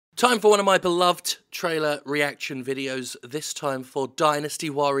Time for one of my beloved trailer reaction videos, this time for Dynasty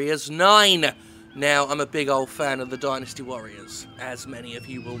Warriors 9. Now, I'm a big old fan of the Dynasty Warriors, as many of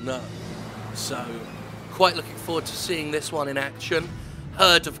you will know. So, quite looking forward to seeing this one in action.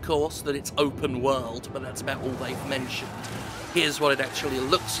 Heard, of course, that it's open world, but that's about all they've mentioned. Here's what it actually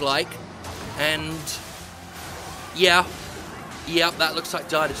looks like. And, yeah, that looks like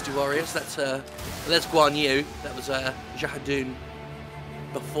Dynasty Warriors. That's Guan Yu. That was Jahadun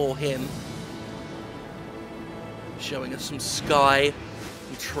before him. Showing us some sky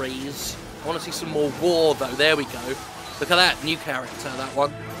and trees. I want to see some more war, though. There we go. Look at that. New character, that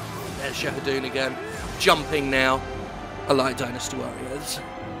one. There's Jahadun again. Jumping now. I like Dynasty Warriors.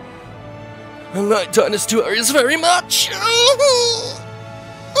 I like Dynasty Warriors very much.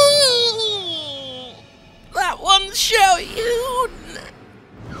 That one's Xiaoyun.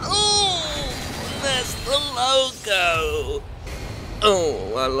 There's the logo.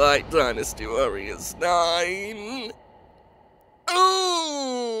 Oh, I like Dynasty Warriors 9.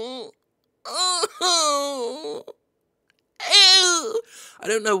 I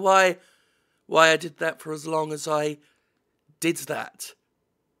don't know why I did that for as long as I did that.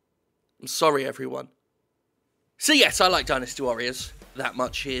 I'm sorry, everyone. So yes, I like Dynasty Warriors. That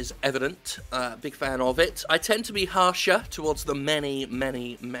much is evident. Big fan of it. I tend to be harsher towards the many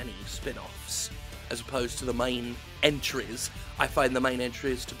spin-offs as opposed to the main entries. I find the main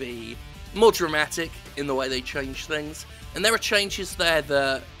entries to be more dramatic in the way they change things. And there are changes there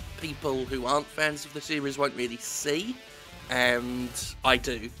that people who aren't fans of the series won't really see. And I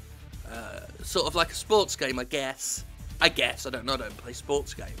do. Sort of like a sports game, I guess. I don't know, I don't play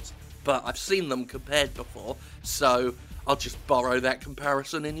sports games. But I've seen them compared before, so I'll just borrow that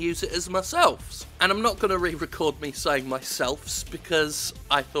comparison and use it as myself's. And I'm not going to re-record me saying myself's, because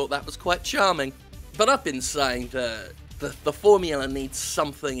I thought that was quite charming. But I've been saying that the formula needs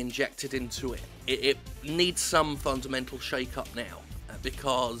something injected into it. It needs some fundamental shake-up now,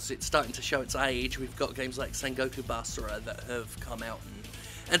 because it's starting to show its age. We've got games like Sengoku Basara that have come out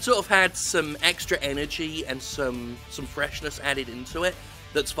and sort of had some extra energy and some freshness added into it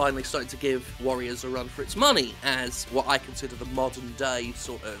that's finally starting to give Warriors a run for its money as what I consider the modern day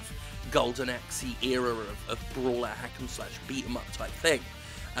sort of Golden Axe-y era of brawler hack and slash beat 'em up type thing.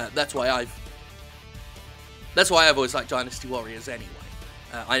 That's why I've always liked Dynasty Warriors anyway.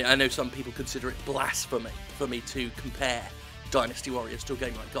 I know some people consider it blasphemy for me to compare Dynasty Warriors to a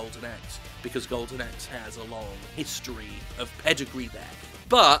game like Golden Axe, because Golden Axe has a long history of pedigree there.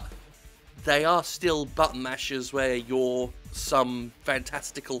 But they are still button mashers where you're some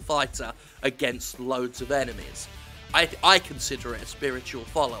fantastical fighter against loads of enemies. I consider it a spiritual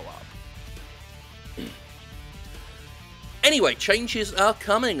follow-up. Anyway, changes are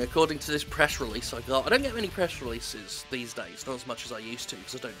coming, according to this press release I got. I don't get many press releases these days, not as much as I used to,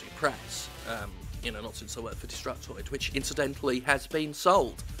 because I don't do press. Not since I work for Destructoid, which incidentally has been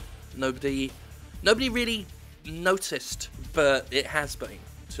sold. Nobody really noticed, but it has been,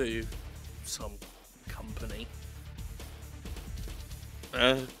 to some company.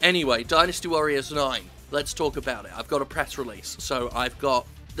 Anyway, Dynasty Warriors 9. Let's talk about it. I've got a press release, so I've got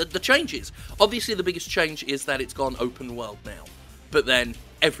the changes. Obviously, the biggest change is that it's gone open world now. But then,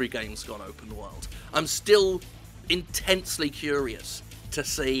 every game's gone open world. I'm still intensely curious to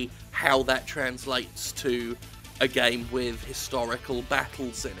see how that translates to a game with historical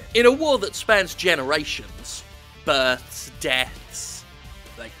battles in it. In a war that spans generations, births, deaths,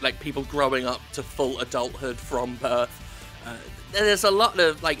 like people growing up to full adulthood from birth, there's a lot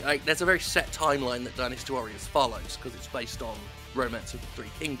of, there's a very set timeline that Dynasty Warriors follows, because it's based on Romance of the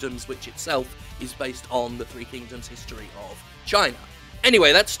Three Kingdoms, which itself is based on the Three Kingdoms history of China.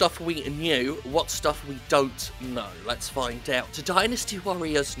 Anyway, that's stuff we knew. What stuff we don't know? Let's find out. Dynasty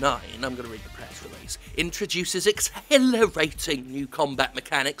Warriors 9, I'm going to read the press release, introduces exhilarating new combat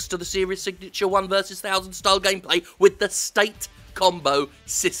mechanics to the series' signature 1 vs 1000 style gameplay with the state combo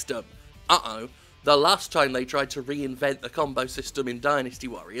system. The last time they tried to reinvent the combo system in Dynasty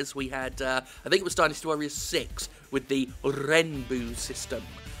Warriors, we had, I think it was Dynasty Warriors 6, with the Renbu system,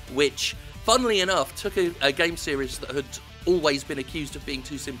 which, funnily enough, took a game series that had always been accused of being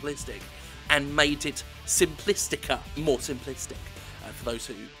too simplistic and made it simplistica, more simplistic, for those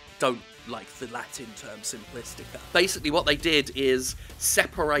who don't like the Latin term simplistica. Basically what they did is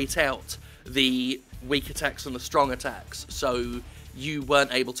separate out the weak attacks and the strong attacks, so you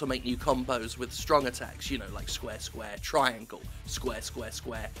weren't able to make new combos with strong attacks, like square, square, triangle, square, square,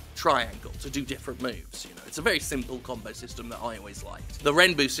 square, triangle, to do different moves, It's a very simple combo system that I always liked. The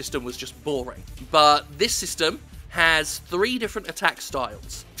Renbu system was just boring, but this system has 3 different attack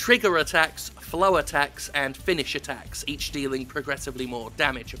styles: trigger attacks, flow attacks, and finish attacks, each dealing progressively more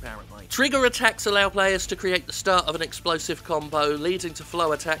damage apparently. Trigger attacks allow players to create the start of an explosive combo, leading to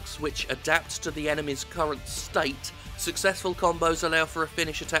flow attacks which adapt to the enemy's current state. Successful combos allow for a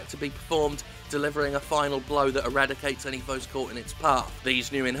finish attack to be performed, delivering a final blow that eradicates any foes caught in its path.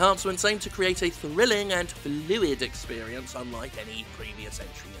 These new enhancements aim to create a thrilling and fluid experience unlike any previous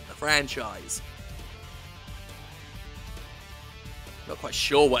entry in the franchise. Not quite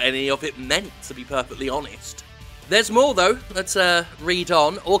sure what any of it meant, to be perfectly honest. There's more though, let's read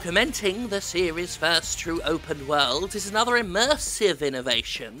on. Augmenting the series' first true open world is another immersive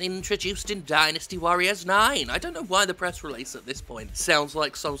innovation introduced in Dynasty Warriors 9. I don't know why the press release at this point sounds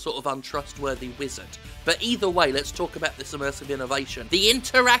like some sort of untrustworthy wizard. But either way, let's talk about this immersive innovation. The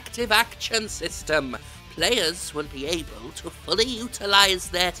interactive action system. Players will be able to fully utilize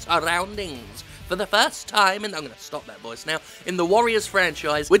their surroundings for the first time, and I'm going to stop that voice now, in the Warriors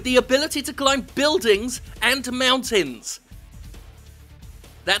franchise, with the ability to climb buildings and mountains.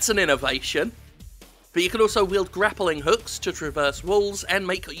 That's an innovation. But you can also wield grappling hooks to traverse walls and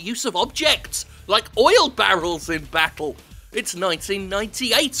make use of objects, like oil barrels in battle. It's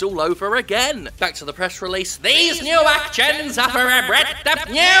 1998 all over again. Back to the press release. These new actions offer a breadth of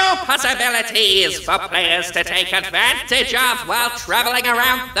new possibilities for players to take advantage of while travelling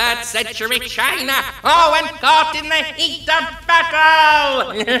around 3rd century China, or when caught in the heat of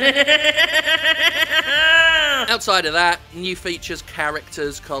battle! Outside of that, new features,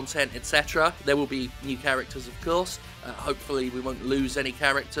 characters, content, etc. There will be new characters, of course. Hopefully we won't lose any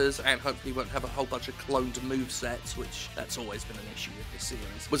characters, and hopefully we won't have a whole bunch of cloned movesets, which that's always been an issue with this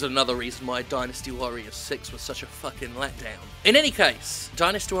series. Was another reason why Dynasty Warriors 6 was such a fucking letdown. In any case,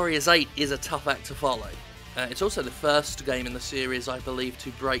 Dynasty Warriors 8 is a tough act to follow. It's also the first game in the series, I believe,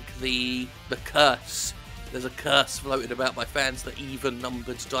 to break the curse. There's a curse floated about by fans that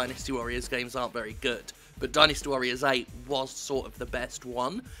even-numbered Dynasty Warriors games aren't very good. But Dynasty Warriors 8 was sort of the best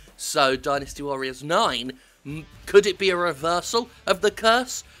one, so Dynasty Warriors 9... could it be a reversal of the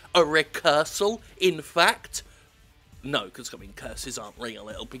curse? A recursal, in fact? No, because, I mean, curses aren't real.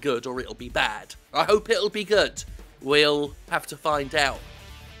 It'll be good or it'll be bad. I hope it'll be good. We'll have to find out.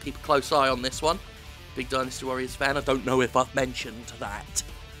 Keep a close eye on this one. Big Dynasty Warriors fan. I don't know if I've mentioned that.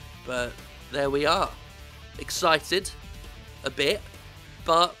 But there we are. Excited a bit,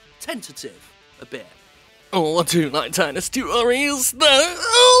 but tentative a bit. Oh, I do like Dynasty Warriors, though.